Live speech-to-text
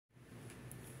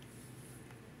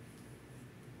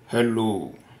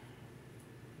Hello,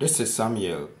 this is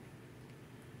Samuel.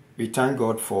 We thank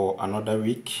God for another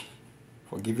week,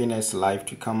 for giving us life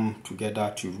to come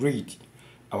together to read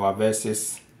our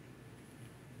verses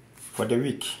for the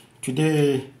week.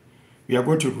 Today, we are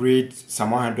going to read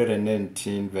Psalm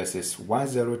 119 verses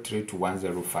 103 to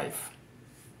 105.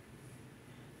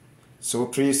 So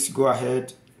please go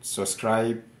ahead,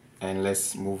 subscribe, and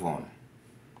let's move on.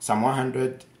 Psalm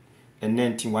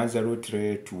 119,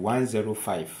 103 to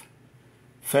 105.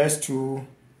 First two,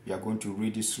 we are going to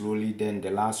read it slowly, then the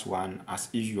last one, as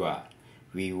usual,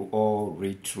 we will all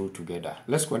read through together.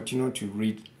 Let's continue to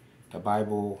read the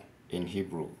Bible in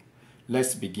Hebrew.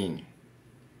 Let's begin.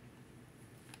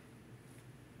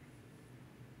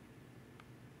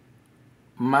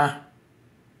 Ma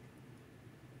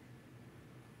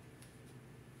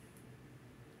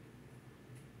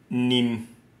nim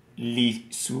li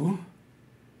su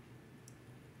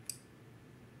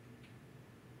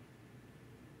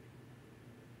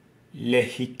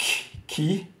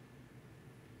lehiki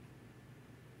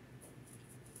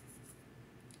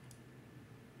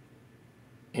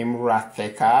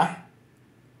imratheka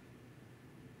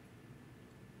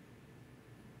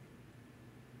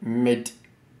med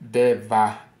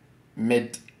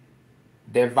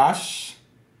devash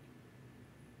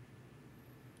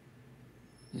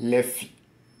lefi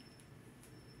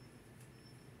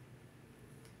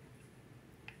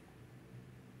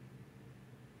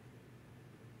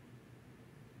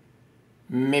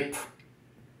mep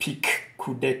pik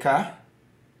kudeka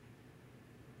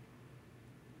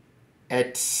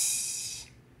et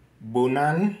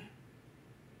bonan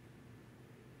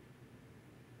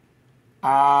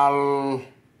al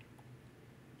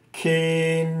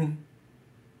ken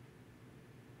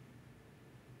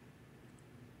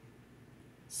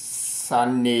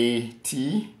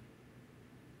saneti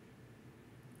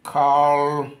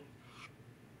kal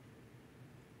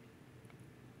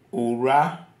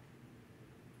ura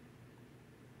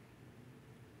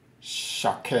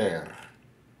shaker.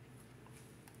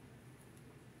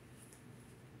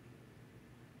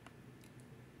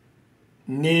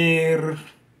 Nir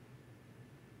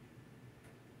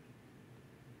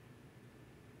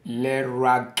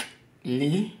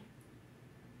leragli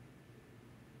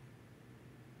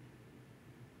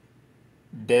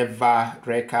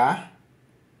devareka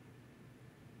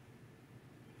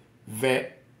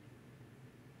ve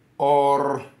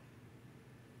or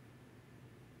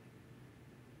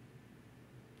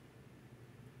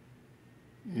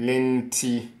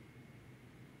lenti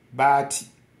bati.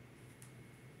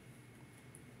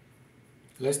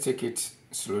 Let's take it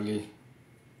slowly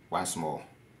once more.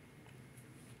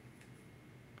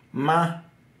 Ma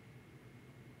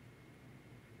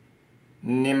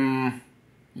nim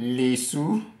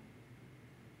lisu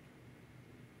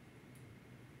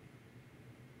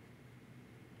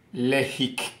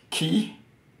lehiki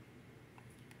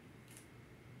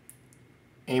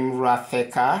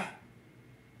imratheka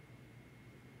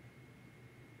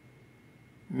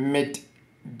med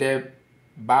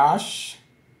debash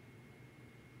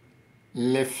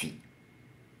lefi.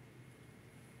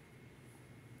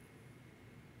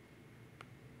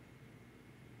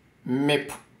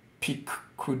 Mep pik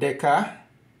kudeka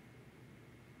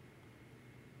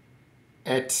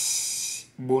et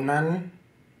bonan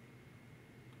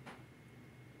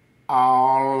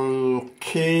alken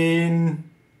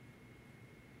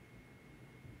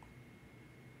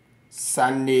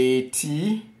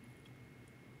saneti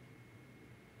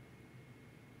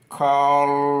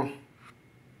kal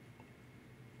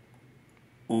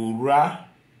ura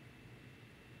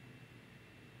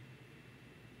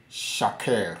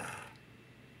shaker.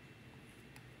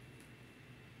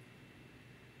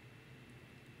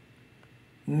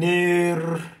 Nir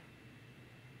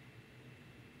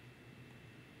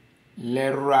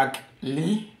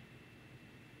leragli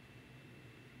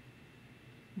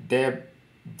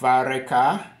devareka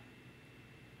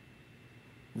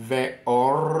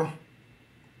veor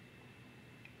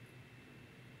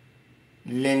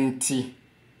lenti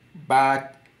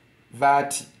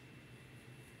vati.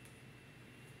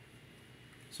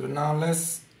 So now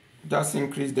let's just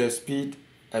increase the speed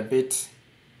a bit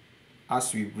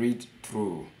as we read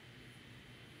through.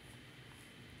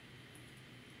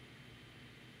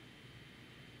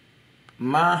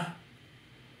 Ma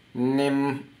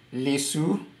nim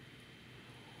lisu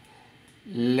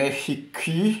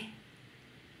lehiki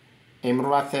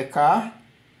imratheka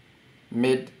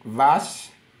med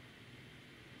vas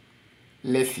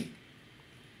lefi.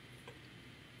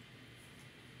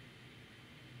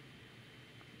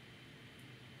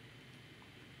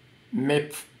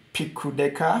 Mep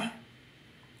pikudeka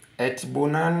et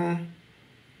bonan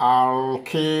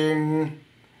alkane,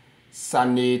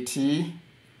 saneti,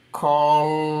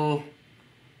 kol,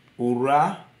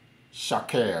 ura,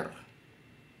 shaker.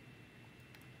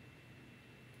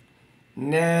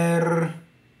 Ner,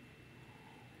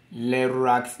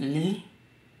 lerakli,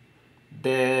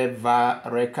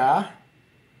 devareka,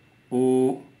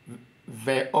 u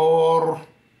veor,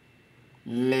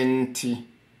 lenti,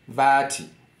 vati.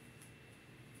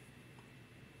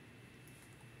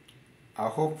 I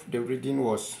hope the reading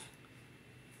was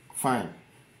fine.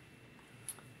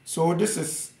 So this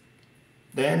is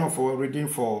the end of our reading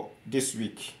for this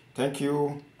week. Thank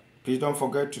you. Please don't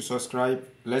forget to subscribe.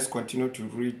 Let's continue to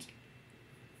read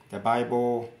the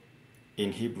Bible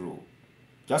in Hebrew.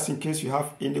 Just in case you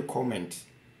have any comment,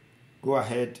 go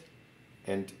ahead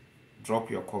and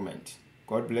drop your comment.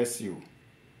 God bless you.